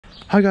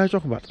Hi guys,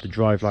 welcome back to the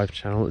Drive Life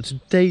channel. In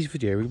today's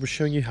video we were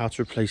showing you how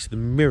to replace the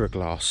mirror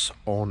glass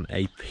on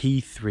a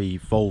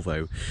P3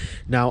 Volvo.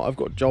 Now I've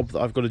got a job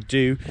that I've got to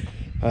do.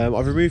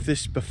 I've removed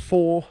this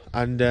before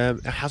and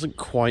it hasn't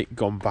quite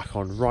gone back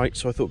on right,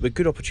 so I thought it would be a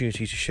good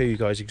opportunity to show you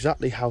guys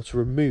exactly how to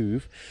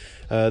remove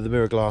the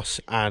mirror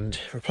glass and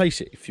replace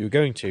it if you were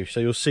going to. So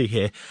you'll see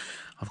here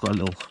I've got a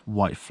little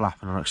white flap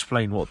and I'll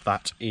explain what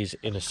that is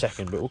in a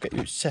second, but we'll get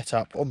you set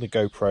up on the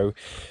GoPro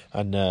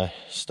and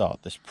start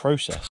this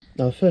process.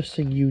 Now the first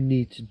thing you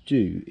need to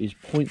do is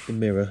point the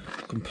mirror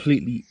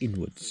completely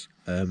inwards.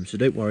 So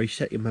don't worry,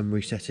 set your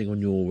memory setting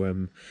on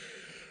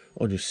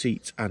your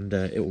seat and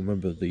it will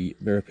remember the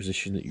mirror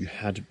position that you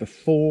had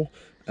before.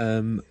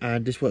 And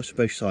this works for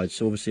both sides.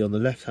 So obviously on the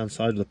left hand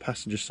side, or the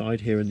passenger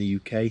side here in the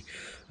UK,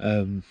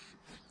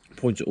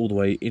 point it all the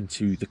way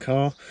into the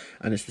car,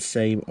 and it's the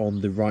same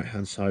on the right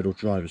hand side or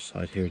driver's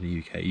side here in the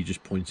UK. You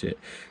just point it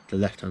to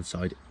the left hand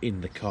side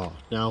in the car.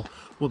 Now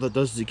what that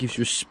does is it gives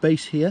you a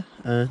space here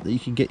that you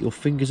can get your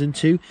fingers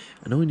into,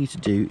 and all you need to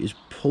do is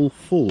pull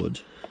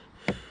forward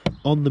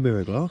on the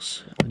mirror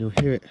glass and you'll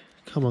hear it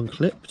come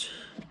unclipped,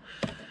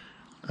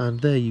 and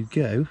there you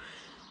go,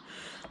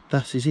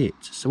 that is it.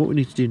 So what we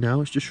need to do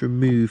now is just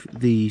remove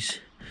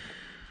these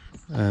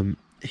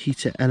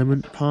heater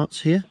element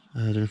parts here. I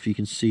don't know if you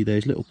can see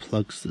those little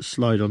plugs that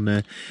slide on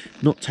there.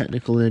 Not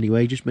technical in any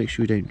way, just make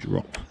sure you don't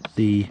drop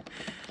the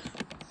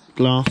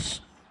glass.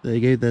 There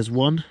you go, there's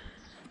one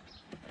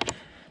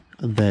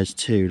and there's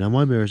two. Now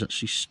my mirror's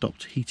actually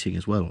stopped heating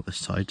as well on this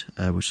side,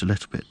 which is a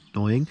little bit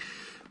annoying,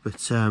 but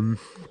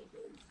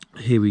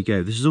here we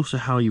go. This is also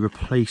how you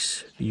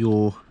replace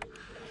your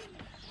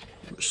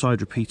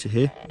side repeater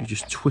here. You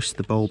just twist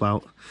the bulb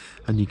out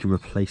and you can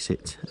replace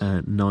it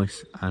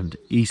nice and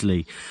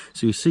easily.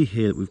 So you'll see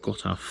here that we've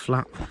got our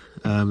flap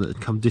that had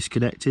come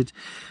disconnected,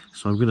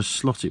 so I'm going to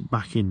slot it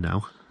back in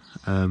now.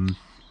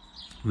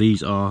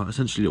 These are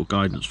essentially little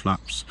guidance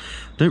flaps,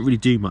 don't really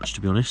do much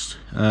to be honest.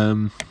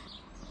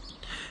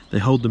 They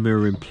hold the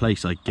mirror in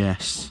place, I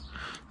guess.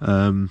 So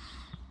I'm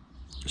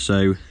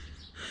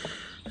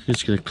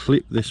just going to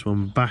clip this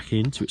one back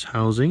into its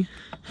housing.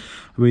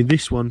 I mean,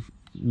 this one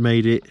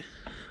made it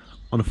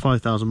on a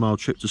 5,000 mile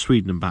trip to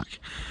Sweden and back,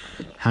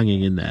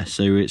 hanging in there,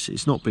 so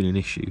it's not been an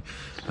issue.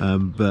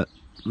 But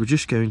we're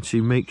just going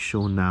to make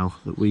sure now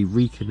that we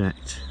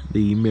reconnect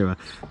the mirror.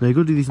 Now you've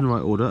got to do these in the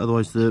right order,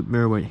 otherwise the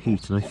mirror won't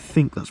heat, and I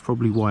think that's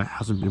probably why it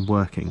hasn't been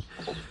working.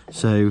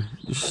 So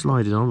just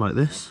slide it on like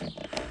this.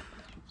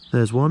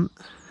 There's one.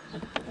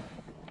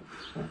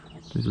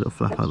 Move a little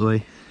flap out of the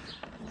way.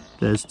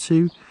 There's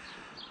two,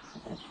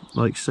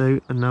 like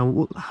so. And now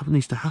what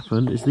needs to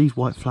happen is these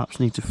white flaps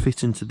need to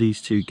fit into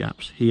these two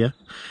gaps here,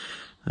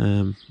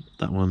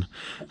 that one,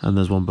 and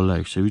there's one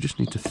below. So we just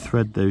need to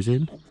thread those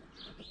in,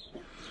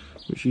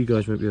 which you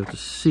guys won't be able to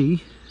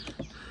see.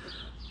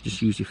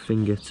 Just use your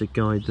finger to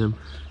guide them,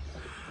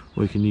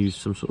 or you can use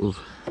some sort of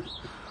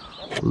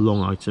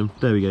long item.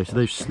 There we go, so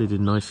they've slid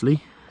in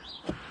nicely,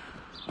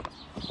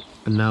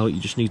 and now you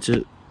just need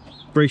to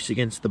brace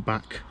against the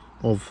back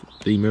of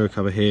the mirror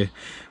cover here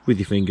with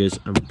your fingers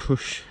and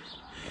push,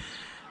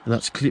 and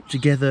that's clipped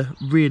together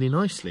really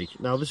nicely.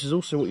 Now this is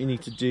also what you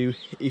need to do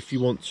if you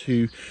want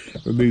to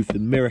remove the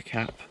mirror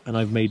cap, and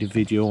I've made a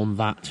video on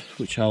that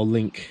which I'll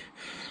link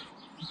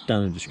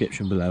down in the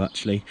description below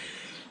actually,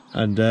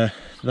 and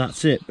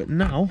that's it. But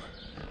now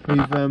we've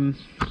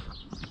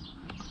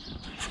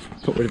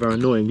got rid of our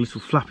annoying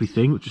little flappy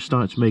thing which is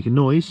starting to make a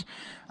noise,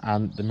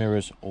 and the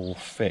mirror's all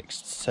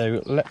fixed.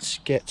 So let's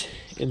get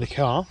in the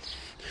car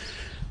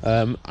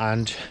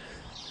and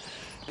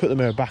put the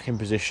mirror back in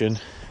position,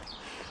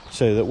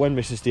 so that when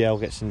Mrs. DL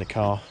gets in the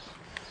car,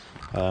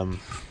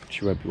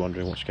 she won't be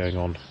wondering what's going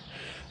on.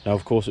 Now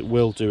of course it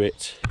will do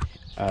it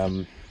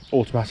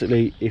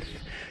automatically if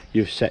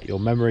you've set your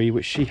memory,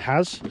 which she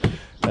has,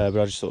 but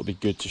I just thought it'd be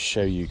good to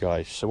show you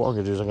guys. So what I'm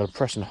going to do is I'm going to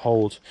press and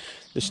hold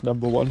this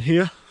number one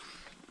here,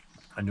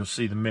 and you'll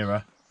see the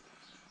mirror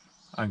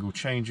angle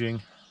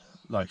changing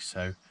like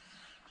so,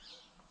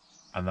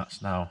 and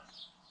that's now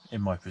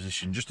in my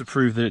position. Just to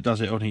prove that it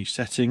does it on each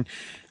setting,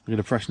 I'm going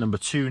to press number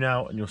 2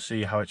 now, and you'll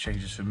see how it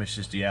changes for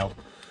Mrs. DL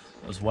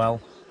as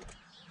well,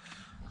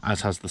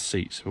 as has the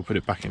seat. So we'll put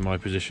it back in my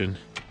position.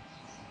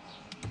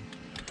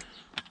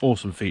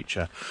 Awesome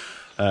feature.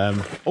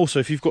 Also,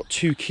 if you've got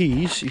 2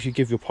 keys, you could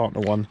give your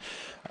partner one,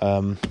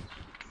 or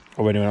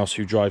anyone else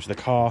who drives the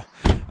car,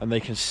 and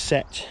they can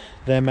set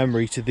their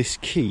memory to this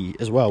key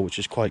as well, which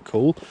is quite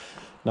cool.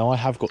 Now I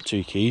have got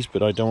 2 keys,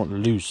 but I don't want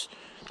to lose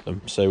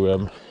them,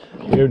 so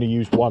we only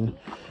use one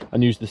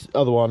and use this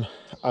other one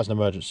as an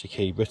emergency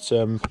key. But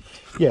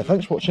yeah,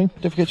 thanks for watching.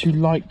 Don't forget to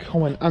like,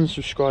 comment and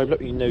subscribe.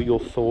 Let me know your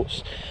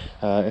thoughts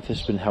if this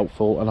has been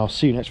helpful, and I'll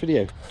see you next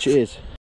video. Cheers.